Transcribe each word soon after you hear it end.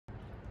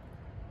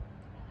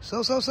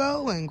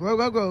And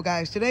grow,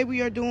 guys. Today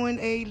we are doing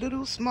a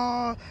little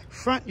small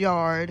front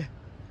yard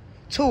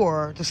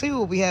tour to see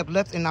what we have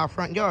left in our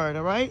front yard,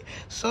 all right?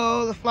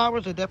 So the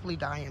flowers are definitely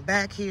dying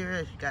back here.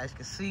 As you guys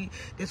can see,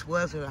 this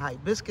was a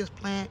hibiscus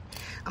plant.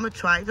 I'm gonna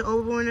try to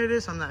overwinter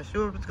this. I'm not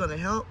sure if it's gonna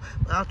help,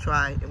 but I'll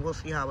try and we'll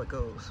see how it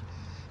goes.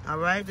 All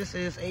right, this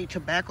is a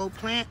Tabasco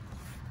plant.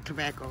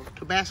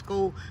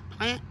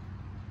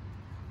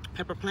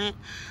 Pepper plant.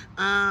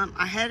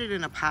 I had it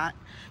in a pot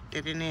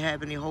that didn't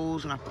have any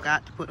holes, and I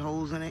forgot to put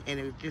holes in it, and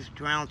it just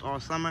drowned all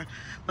summer.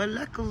 But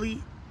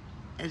luckily,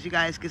 as you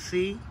guys can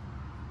see,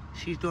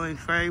 she's doing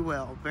very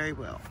well,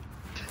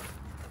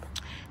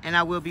 and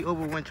I will be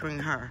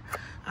overwintering her.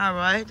 All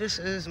right, this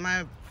is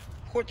my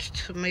porch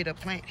tomato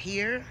plant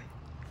here,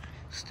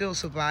 still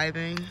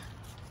surviving.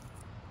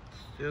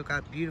 Still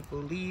got beautiful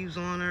leaves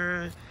on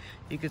her.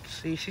 You can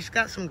see she's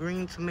got some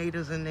green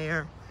tomatoes in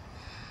there.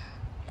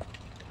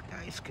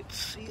 You could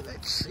see,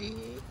 let's see,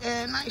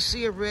 and I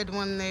see a red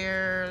one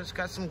there. It's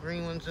got some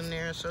green ones in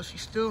there, so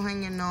she's still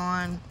hanging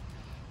on.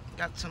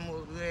 Got some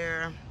over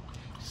there.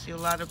 See a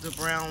lot of the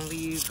brown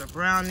leaves are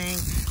browning.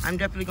 I'm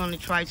definitely going to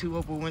try to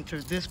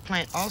overwinter this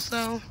plant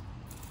also.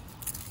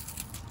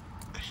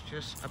 It's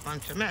just a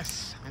bunch of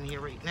mess in here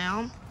right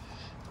now,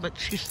 but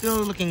she's still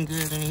looking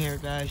good in here,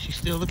 guys. She's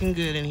still looking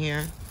good in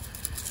here.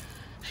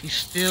 She's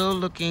still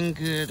looking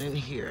good in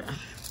here.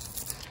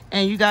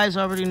 And you guys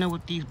already know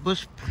with these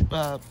bush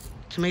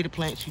tomato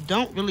plants, you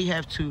don't really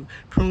have to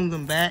prune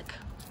them back,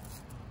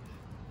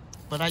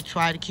 but I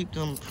try to keep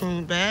them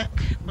pruned back.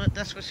 But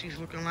that's what she's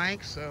looking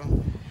like.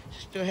 So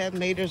she still have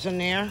tomatoes in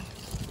there.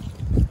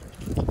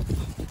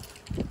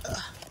 All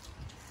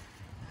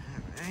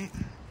right,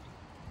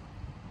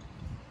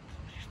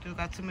 she still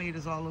got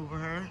tomatoes all over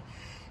her.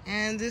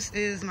 And this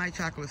is my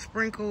chocolate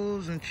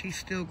sprinkles, and she's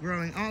still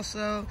growing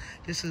also.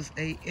 This is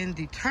a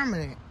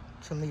indeterminate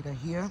tomato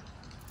here,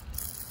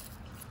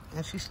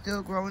 and she's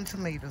still growing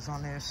tomatoes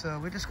on there. So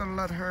we're just gonna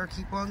let her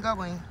keep on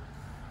going.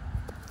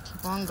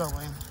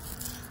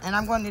 And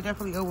I'm going to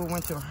definitely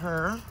overwinter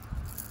her.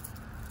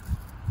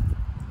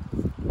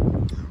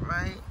 All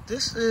right,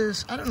 this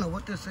is, I don't know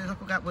what this is. I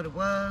forgot what it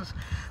was,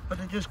 but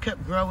it just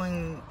kept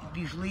growing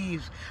these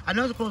leaves. I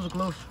know it's supposed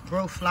to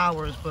grow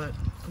flowers, but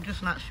I'm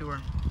just not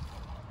sure.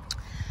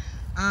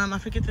 I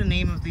forget the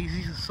name of these.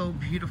 These are so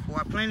beautiful.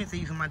 I planted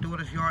these in my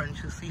daughter's yard, and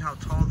she'll see how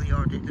tall they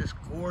are. They're just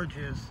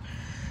gorgeous.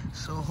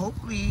 So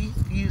hopefully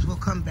these will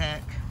come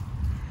back,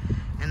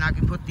 and I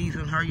can put these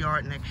in her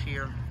yard next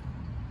year.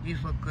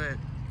 These look good.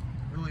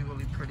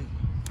 Really pretty.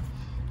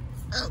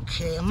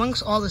 Okay,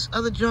 amongst all this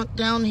other junk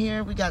down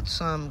here, we got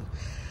some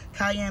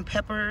cayenne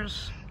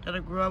peppers that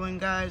are growing,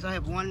 guys. I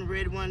have one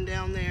red one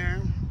down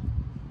there,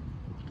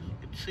 you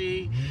can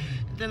see,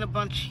 and then a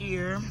bunch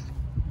here,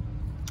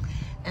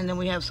 and then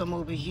we have some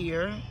over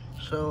here.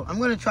 So I'm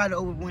going to try to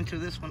overwinter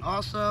this one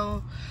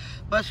also,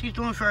 but she's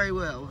doing very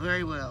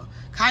well.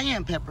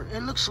 Cayenne pepper,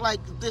 it looks like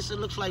this. It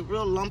looks like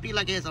real lumpy,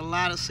 like it has a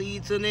lot of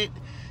seeds in it.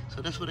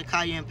 So that's what a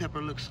cayenne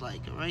pepper looks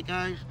like. All right,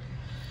 guys.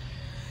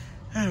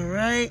 All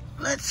right,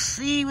 let's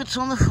see what's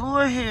on the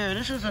floor here.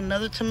 This is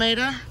another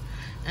tomato,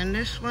 and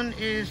this one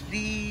is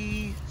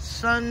the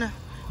Sun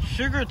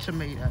Sugar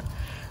tomato.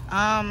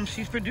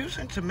 She's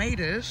producing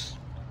tomatoes,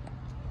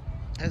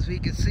 as we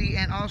can see,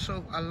 and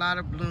also a lot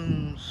of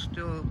blooms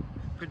still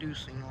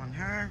producing on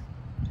her.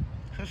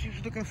 So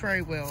she's looking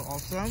very well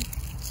also.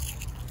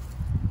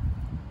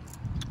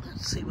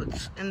 Let's see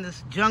what's in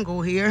this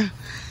jungle here.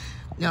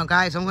 Now,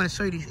 guys, I'm going to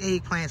show you these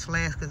eggplants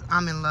last because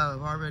I'm in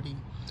love already.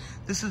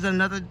 This is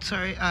another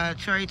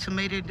cherry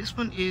tomato. This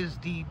one is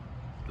the,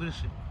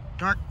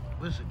 dark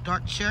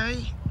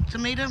cherry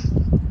tomato.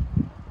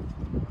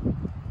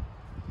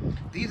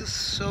 These are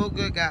so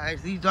good,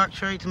 guys. These dark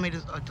cherry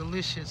tomatoes are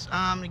delicious.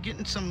 They're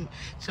getting some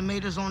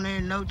tomatoes on there,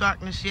 no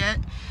darkness yet,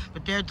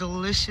 but they're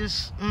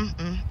delicious.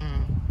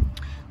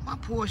 My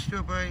poor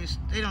strawberries,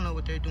 they don't know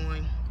what they're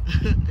doing.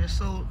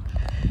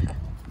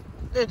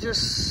 they're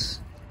just,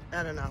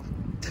 I don't know.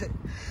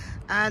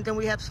 And then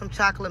we have some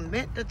chocolate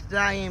mint that's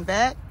dying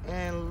back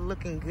and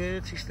looking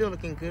good. She's still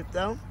looking good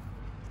though.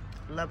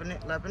 Loving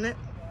it.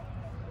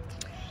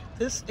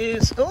 This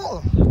is,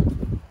 oh,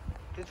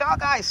 did y'all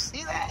guys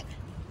see that?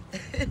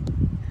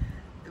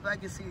 If I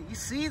can see it. You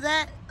see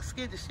that? It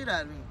scared the shit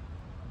out of me.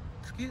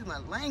 Excuse my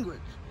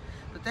language.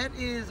 But that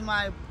is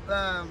my,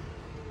 I'm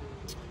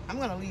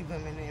gonna leave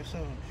him in there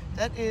soon.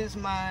 That is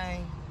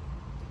my,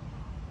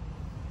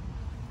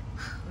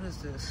 what is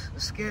this?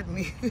 It scared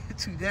me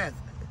to death.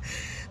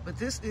 But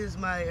this is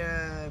my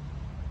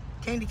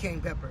candy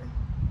cane pepper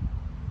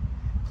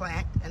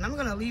plant, and I'm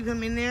gonna leave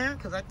him in there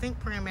because I think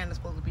praying man is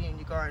supposed to be in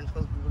your garden. It's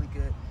supposed to be really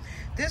good.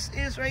 This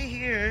is right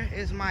here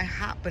is my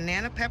hot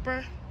banana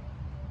pepper,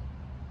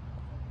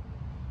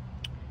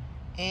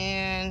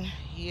 and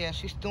yeah,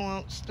 she's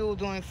still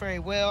doing very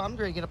well. I'm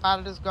ready to get up out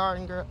of this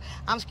garden, girl.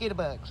 I'm scared of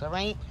bugs, all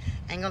right?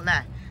 Ain't gonna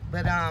lie.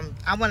 But I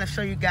want to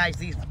show you guys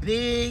these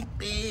big,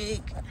 if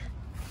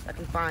I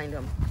can find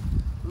them.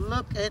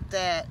 Look at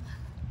that.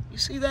 You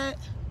see that?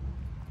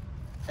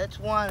 That's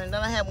one, and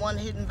then I have one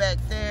hidden back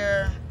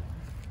there.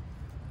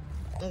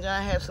 And then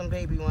I have some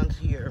baby ones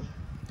here.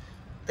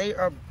 They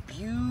are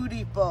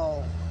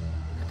beautiful.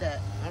 Look at that,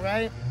 all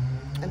right?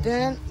 And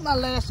then my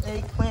last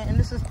eggplant, and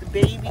this is the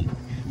baby.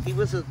 He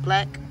was a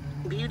black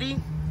beauty.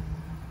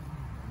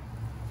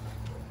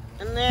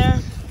 In there.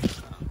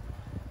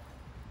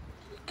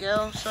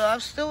 Go. So I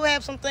still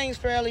have some things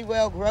fairly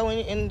well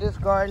growing in this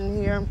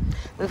garden here.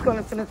 Just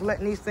gonna finish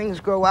letting these things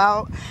grow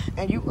out.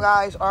 And you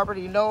guys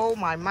already know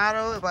my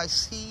motto: if I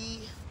see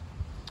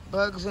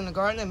bugs in the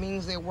garden, it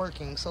means they're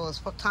working. So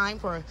it's time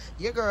for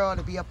your girl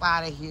to be up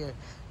out of here.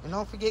 And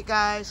don't forget,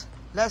 guys,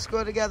 let's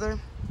grow together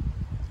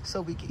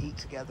so we can eat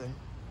together.